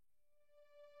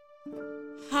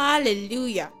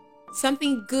Hallelujah!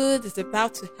 Something good is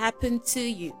about to happen to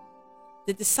you.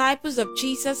 The disciples of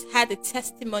Jesus had a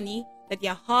testimony that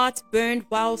their hearts burned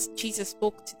whilst Jesus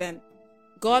spoke to them.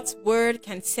 God's word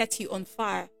can set you on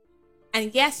fire.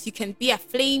 And yes, you can be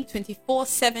aflame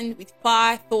 24/7 with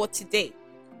fire for today.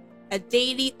 A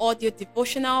daily audio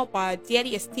devotional by a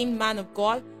dearly esteemed man of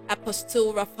God,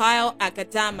 Apostle Raphael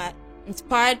Agadama,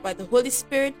 inspired by the Holy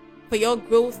Spirit for your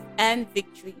growth and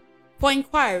victory. For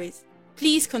inquiries,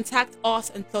 please contact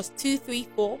us on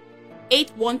 +234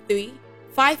 813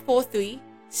 543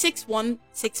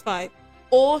 6165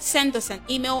 or send us an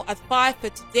email at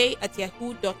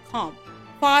firefortoday@yahoo.com.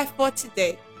 Fire for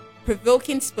Today,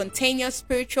 provoking spontaneous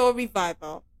spiritual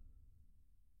revival.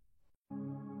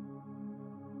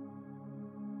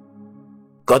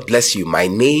 God bless you. My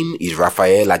name is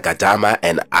Raphael Agadama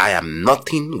and I am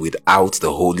nothing without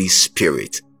the Holy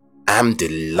Spirit. I'm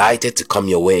delighted to come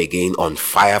your way again on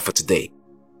Fire for Today.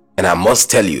 And I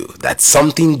must tell you that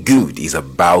something good is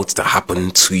about to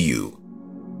happen to you.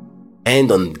 And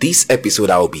on this episode,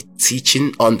 I will be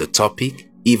teaching on the topic,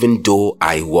 Even Though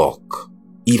I Walk.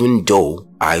 Even though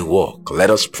I walk. Let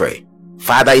us pray.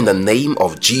 Father, in the name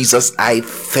of Jesus, I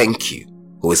thank you,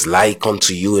 who is like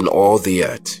unto you in all the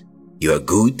earth. You are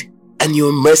good, and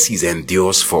your mercies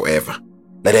endures forever.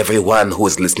 Let everyone who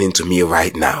is listening to me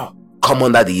right now come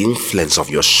under the influence of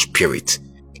your spirit.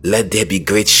 Let there be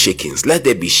great shakings. Let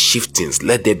there be shiftings.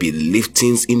 Let there be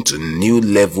liftings into new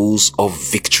levels of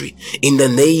victory. In the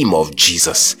name of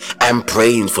Jesus, I'm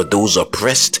praying for those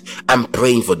oppressed. I'm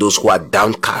praying for those who are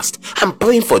downcast. I'm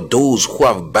praying for those who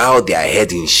have bowed their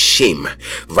head in shame.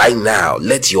 Right now,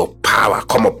 let your power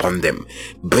come upon them,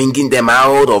 bringing them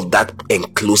out of that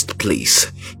enclosed place,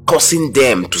 causing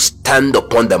them to stand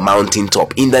upon the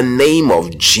mountaintop in the name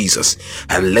of Jesus.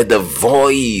 And let the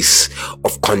voice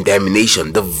of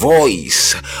condemnation, the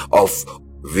voice of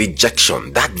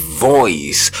rejection, that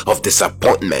voice of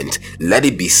disappointment, let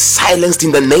it be silenced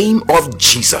in the name of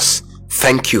Jesus.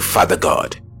 Thank you, Father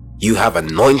God. You have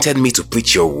anointed me to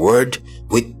preach your word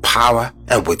with power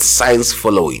and with signs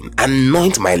following.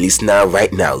 Anoint my listener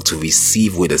right now to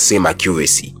receive with the same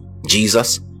accuracy.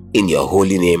 Jesus, in your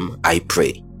holy name I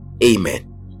pray. Amen.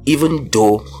 Even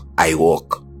though I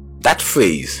walk. That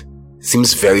phrase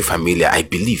seems very familiar, I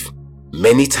believe.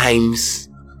 Many times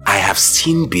I have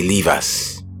seen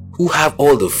believers who have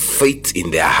all the faith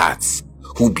in their hearts,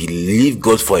 who believe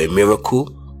God for a miracle,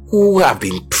 who have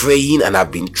been praying and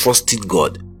have been trusting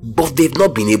God, but they've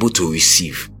not been able to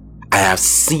receive. I have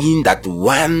seen that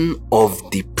one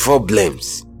of the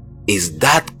problems is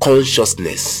that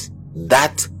consciousness,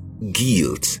 that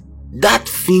guilt, that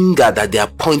finger that they are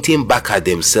pointing back at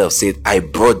themselves, said, I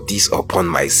brought this upon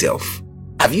myself.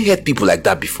 Have you heard people like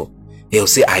that before? They'll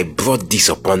say, I brought this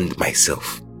upon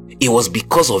myself. It was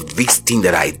because of this thing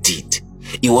that I did.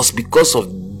 It was because of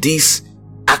this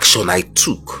action I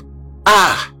took.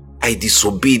 I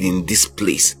disobeyed in this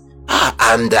place.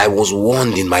 And I was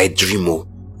warned in my dream.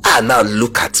 Now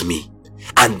look at me.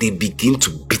 And they begin to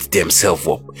beat themselves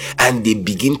up. And they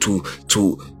begin to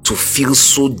feel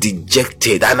so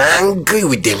dejected and angry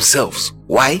with themselves.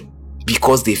 Why?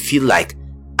 Because they feel like,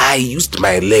 I used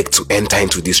my leg to enter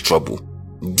into this trouble.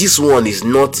 This one is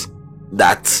not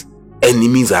that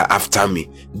enemies are after me.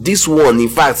 This one, in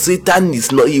fact, Satan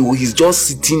is not, he's just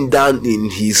sitting down in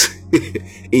his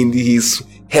in his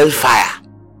hellfire.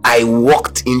 I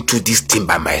walked into this thing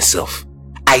by myself.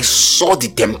 I saw the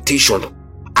temptation.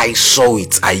 I saw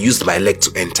it. I used my leg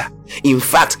to enter. In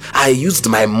fact, I used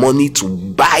my money to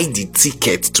buy the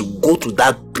ticket to go to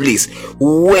that place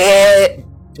where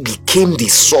became the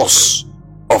source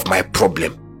of my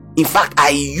problem. In fact, I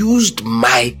used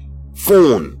my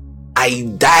phone. I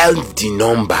dialed the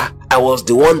number. I was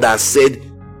the one that said,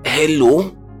 hello,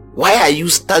 why are you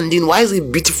standing? Why is a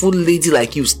beautiful lady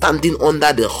like you standing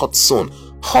under the hot sun,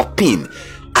 hopping?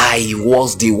 I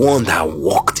was the one that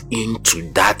walked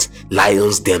into that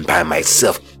lion's den by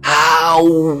myself. How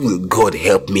will God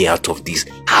help me out of this?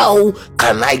 How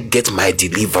can I get my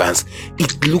deliverance?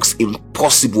 It looks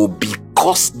impossible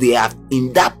because they are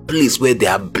in that place where they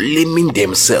are blaming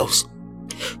themselves.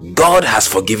 God has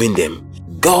forgiven them.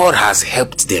 God has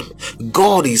helped them.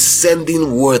 God is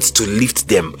sending words to lift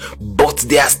them, but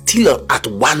they are still at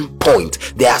one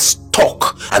point. They are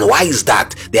stuck. And why is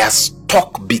that? They are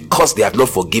stuck because they have not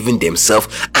forgiven themselves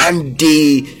and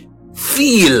they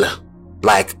feel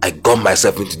like, I got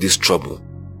myself into this trouble.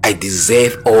 I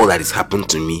deserve all that is happened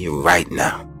to me right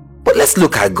now. But let's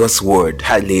look at God's word.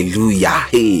 Hallelujah.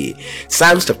 Hey,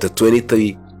 Psalms chapter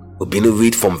 23, we're going to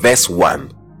read from verse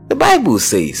 1. The Bible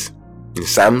says in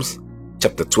Psalms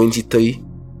chapter 23,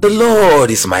 the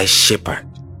Lord is my shepherd.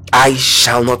 I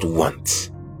shall not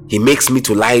want. He makes me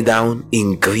to lie down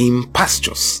in green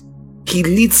pastures. He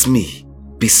leads me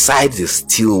beside the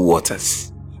still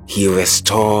waters. He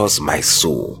restores my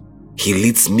soul. He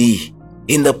leads me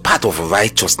in the path of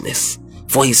righteousness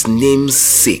for his name's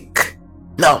sake.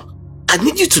 Now, I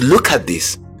need you to look at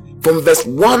this. From verse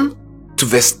 1 to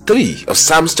verse 3 of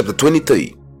Psalms chapter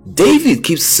 23, David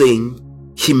keeps saying,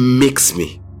 he makes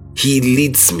me, he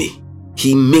leads me,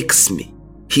 he makes me,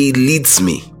 he leads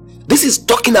me. This is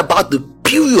talking about the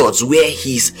periods where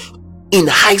he's in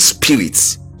high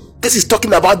spirits. This is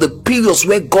talking about the periods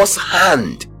where God's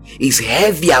hand is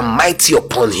heavy and mighty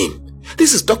upon him.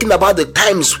 This is talking about the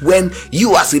times when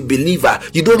you as a believer,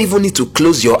 you don't even need to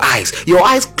close your eyes. Your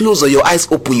eyes closed or your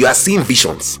eyes open, you are seeing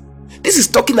visions. This is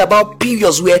talking about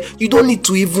periods where you don't need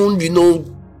to even,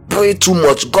 pray too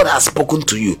much. God has spoken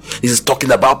to you. This is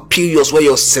talking about periods where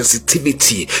your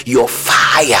sensitivity, your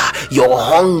fire, your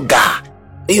hunger,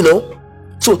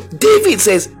 So David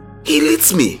says, he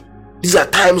leads me. These are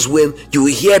times when you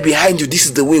hear behind you, this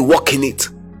is the way, walk in it.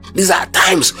 These are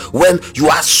times when you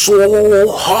are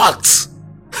so hot.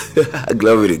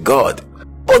 Glory to God.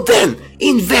 But then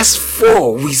in verse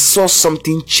 4, we saw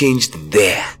something changed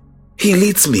there. He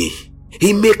leads me.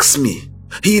 He makes me.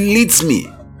 He leads me.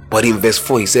 But in verse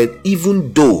 4, he said,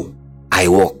 even though I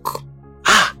walk.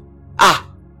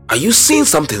 Are you seeing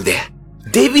something there?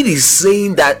 David is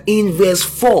saying that in verse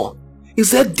 4, he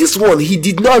said, this one, he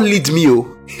did not lead me.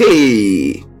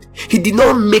 He did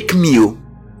not make me.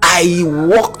 I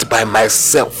walked by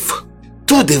myself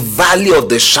through the valley of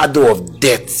the shadow of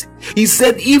death. He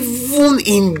said, even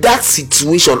in that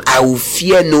situation, I will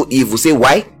fear no evil. Say,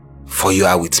 why? For you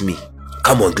are with me.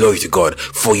 Come on, glory to God.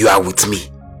 For you are with me.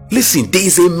 Listen, there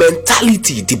is a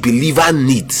mentality the believer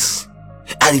needs.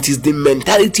 And it is the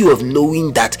mentality of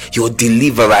knowing that your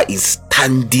deliverer is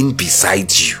standing beside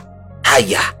you.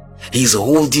 He's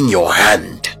holding your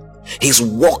hand. He's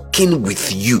walking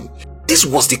with you. This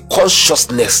was the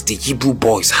consciousness the Hebrew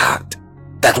boys had,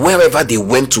 that wherever they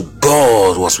went to,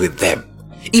 God was with them.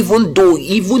 Even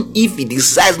if he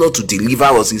decides not to deliver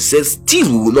us, he says, still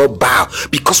we will not bow,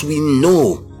 because we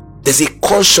know there's a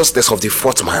consciousness of the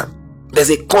fourth man. There's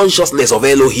a consciousness of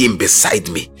Elohim beside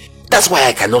me. That's why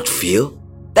I cannot fail.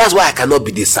 That's why I cannot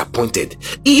be disappointed.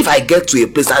 If I get to a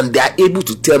place and they are able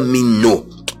to tell me no,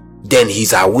 then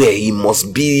he's aware he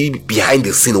must be behind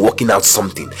the scene working out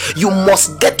something. You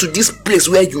must get to this place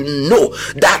where you know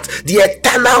that the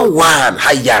eternal one,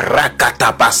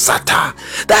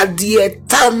 that the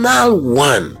eternal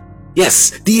one,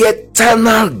 yes, the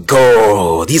eternal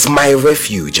God is my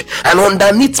refuge, and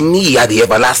underneath me are the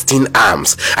everlasting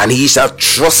arms, and he shall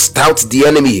thrust out the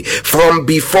enemy from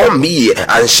before me,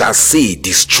 and shall say,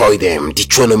 destroy them.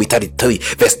 Deuteronomy 33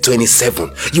 verse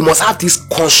 27. You must have this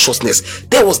consciousness.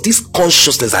 There was this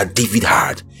consciousness that David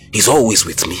had. He's always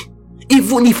with me.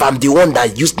 Even if I'm the one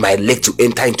that used my leg to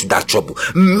enter into that trouble.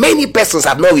 Many persons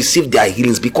have not received their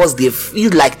healings because they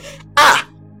feel like,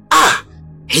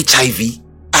 HIV.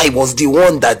 I was the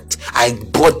one that I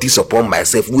brought this upon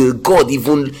myself. Will God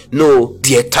even know?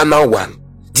 The eternal one,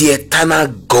 the eternal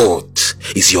God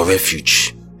is your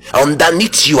refuge.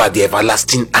 Underneath you are the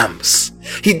everlasting arms.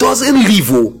 He doesn't leave.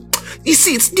 You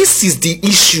see, this is the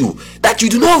issue, that you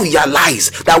do not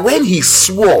realize that when he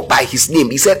swore by his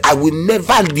name, he said, I will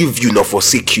never leave you nor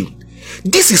forsake you.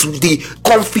 This is the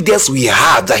confidence we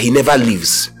have, that he never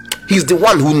leaves. He's the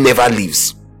one who never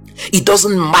leaves. It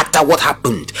doesn't matter what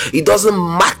happened. It doesn't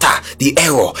matter the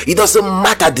error. It doesn't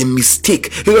matter the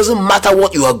mistake. It doesn't matter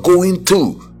what you are going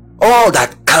through. All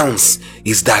that counts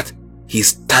is that he's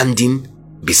standing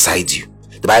beside you.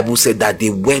 The Bible said that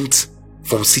they went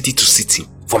from city to city,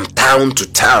 from town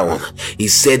to town.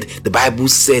 The Bible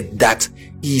said that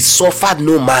he suffered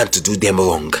no man to do them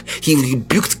wrong. He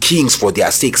rebuked kings for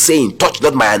their sake, saying, touch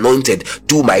not my anointed,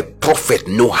 do my prophet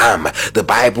no harm. The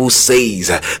Bible says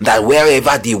that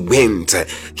wherever they went,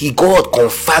 God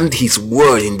confirmed his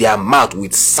word in their mouth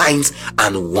with signs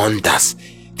and wonders.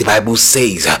 The Bible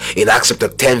says in Acts chapter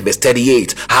 10 verse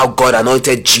 38, how God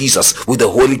anointed Jesus with the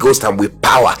Holy Ghost and with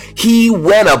power. He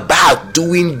went about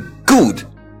doing good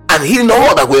and healing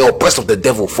all that were oppressed of the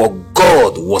devil, for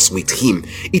God was with him.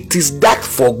 It is that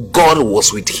for God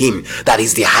was with him that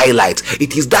is the highlight.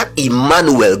 It is that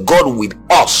Emmanuel, God with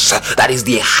us, that is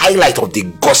the highlight of the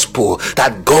gospel,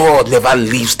 that God never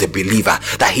leaves the believer,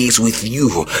 that he is with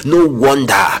you. No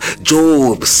wonder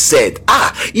Job said,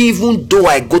 even though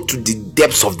I go to the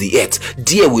depths of the earth,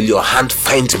 there will your hand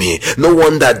find me. No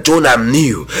wonder Jonah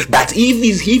knew that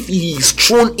if he is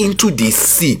thrown into the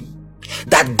sea,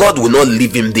 that God will not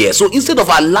leave him there. So instead of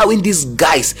allowing these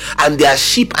guys and their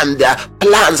sheep and their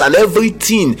plans and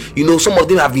everything, some of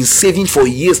them have been saving for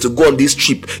years to go on this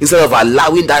trip, instead of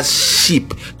allowing that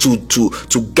ship to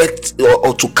get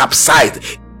or to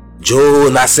capsize,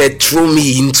 Jonah said, throw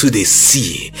me into the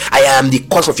sea. I am the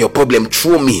cause of your problem,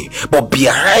 throw me. But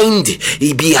behind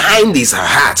his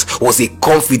heart was a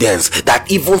confidence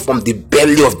that even from the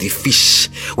belly of the fish,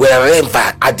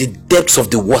 wherever, at the depths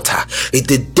of the water, in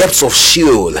the depths of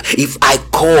Sheol, if I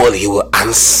call, he will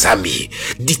answer me.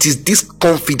 It is this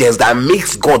confidence that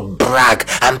makes God brag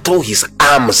and throw his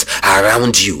arms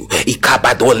around you.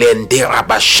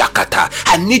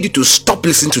 I need you to stop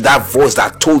listening to that voice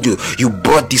that told you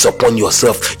brought this upon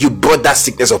yourself, you brought that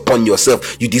sickness upon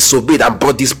yourself, you disobeyed and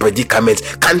brought this predicament.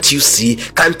 Can't you see?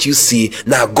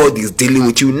 Now God is dealing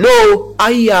with you. No.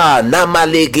 He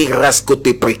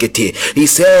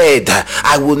said,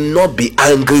 I will not be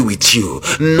angry with you,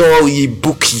 nor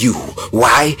rebuke you.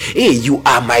 Why? Hey, you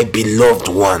are my beloved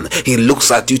one. He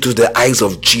looks at you through the eyes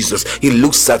of Jesus. He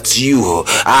looks at you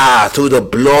through the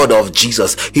blood of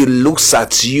Jesus. He looks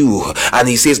at you and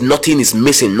he says nothing is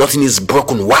missing, nothing is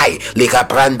broken. Why? You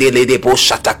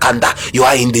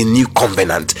are in the new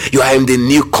covenant. You are in the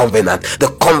new covenant,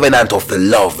 the covenant of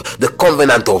love, the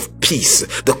covenant of peace,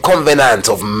 the covenant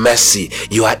of mercy.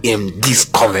 You are in this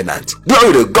covenant.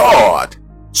 Glory to God.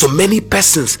 So many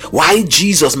persons, why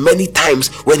Jesus many times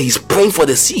when he's praying for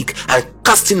the sick and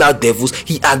casting out devils,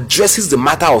 he addresses the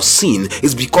matter of sin,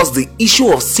 is because the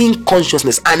issue of sin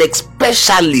consciousness, and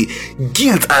especially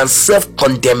guilt and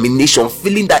self-condemnation,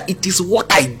 feeling that it is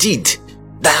what I did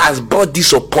that has brought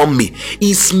this upon me,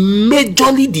 is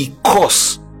majorly the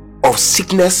cause of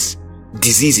sickness,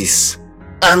 diseases.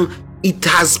 And it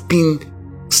has been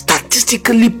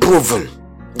statistically proven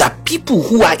that people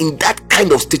who are in that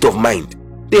kind of state of mind,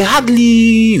 they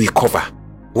hardly recover.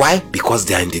 Why? Because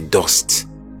they are in the dust.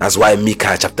 That's why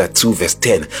Micah chapter 2 verse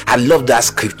 10, I love that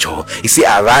scripture. He said,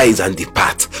 arise and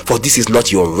depart, for this is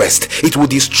not your rest. It will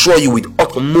destroy you with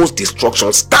utmost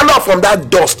destruction. Stand up from that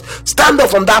dust. Stand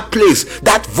up from that place.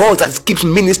 That voice that keeps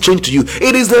ministering to you,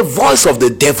 it is the voice of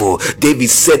the devil. David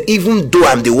said, even though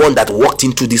I'm the one that walked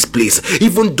into this place,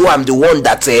 even though I'm the one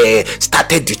that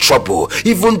started the trouble,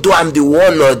 even though I'm the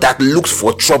one that looks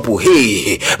for trouble,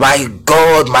 hey, my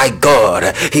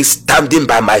God, he's standing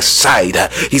by my side.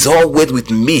 He's always with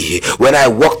me. When I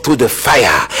walk through the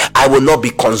fire, I will not be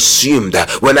consumed.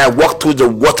 When I walk through the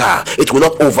water, it will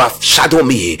not overshadow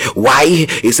me. Why?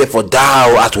 He said, for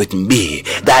thou art with me,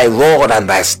 thy rod and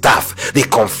thy staff, they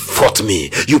comfort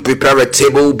me. You prepare a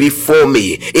table before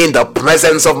me in the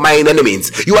presence of mine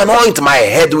enemies. You anoint my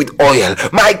head with oil,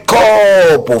 my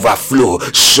cup overflow.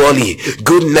 Surely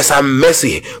goodness and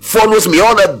mercy follows me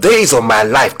all the days of my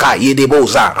life.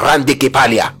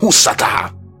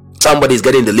 Somebody's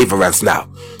getting deliverance now.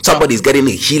 Somebody's getting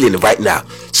a healing right now.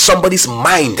 Somebody's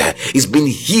mind is being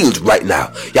healed right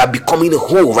now. You are becoming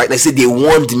whole right now. Say, they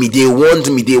warned me.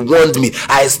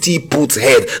 I still put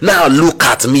head. Now look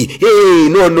at me. Hey,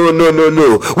 no.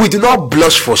 We do not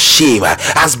blush for shame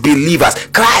as believers.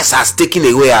 Christ has taken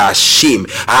away our shame.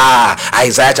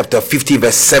 Isaiah chapter 50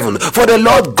 verse 7. For the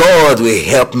Lord God will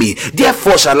help me.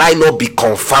 Therefore shall I not be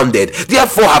confounded.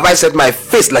 Therefore have I set my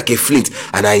face like a flint,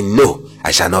 and I know I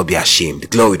shall not be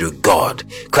ashamed. Glory to God.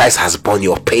 Christ has borne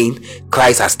your pain.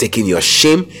 Christ has taken your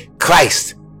shame.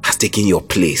 Christ has taken your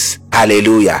place.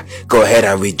 Hallelujah. Go ahead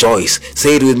and rejoice.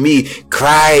 Say it with me.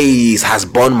 Christ has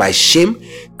borne my shame.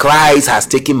 Christ has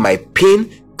taken my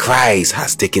pain. Christ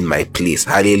has taken my place.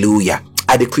 Hallelujah.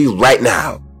 I decree right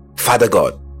now, Father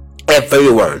God,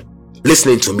 everyone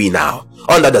listening to me now,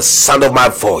 under the sound of my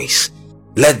voice,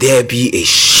 let there be a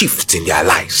shift in their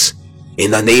lives.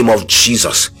 In the name of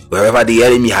Jesus, wherever the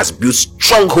enemy has built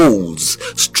strongholds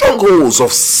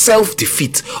of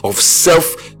self-defeat, of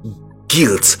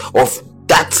self-guilt, of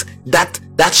that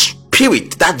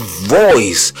spirit, that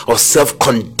voice of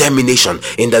self-condemnation,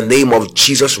 in the name of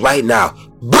Jesus right now,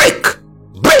 break,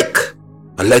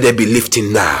 and let there be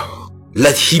lifting now.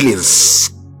 Let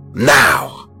healings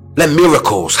now, let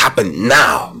miracles happen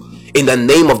now, in the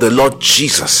name of the Lord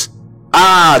Jesus.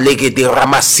 Out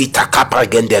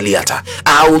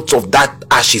of that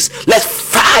ashes, let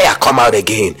fire come out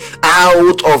again.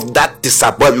 Out of that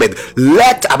disappointment,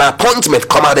 let an appointment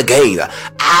come out again.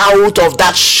 Out of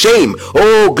that shame,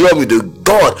 oh glory to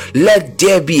God, let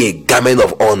there be a garment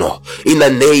of honor in the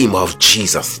name of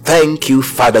Jesus. Thank you,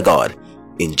 Father God,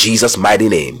 in Jesus' mighty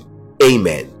name.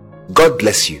 Amen. God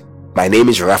bless you. My name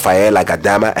is Raphael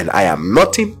Agadama, and I am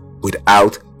nothing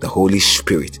without the Holy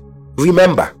Spirit.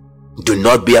 Remember, do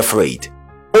not be afraid.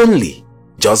 Only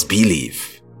just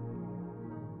believe.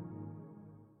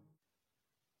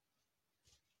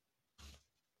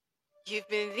 You've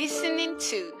been listening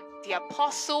to the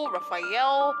Apostle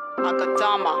Raphael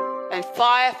Agadama and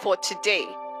Fire for Today.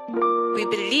 We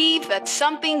believe that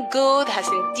something good has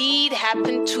indeed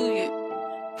happened to you.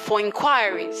 For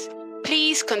inquiries,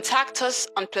 please contact us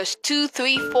on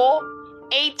 +234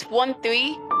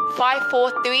 813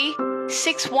 543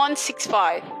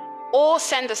 6165 or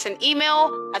send us an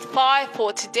email at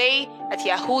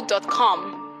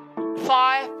firefortoday@yahoo.com.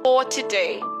 Fire for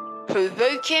Today,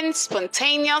 provoking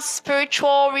spontaneous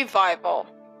spiritual revival.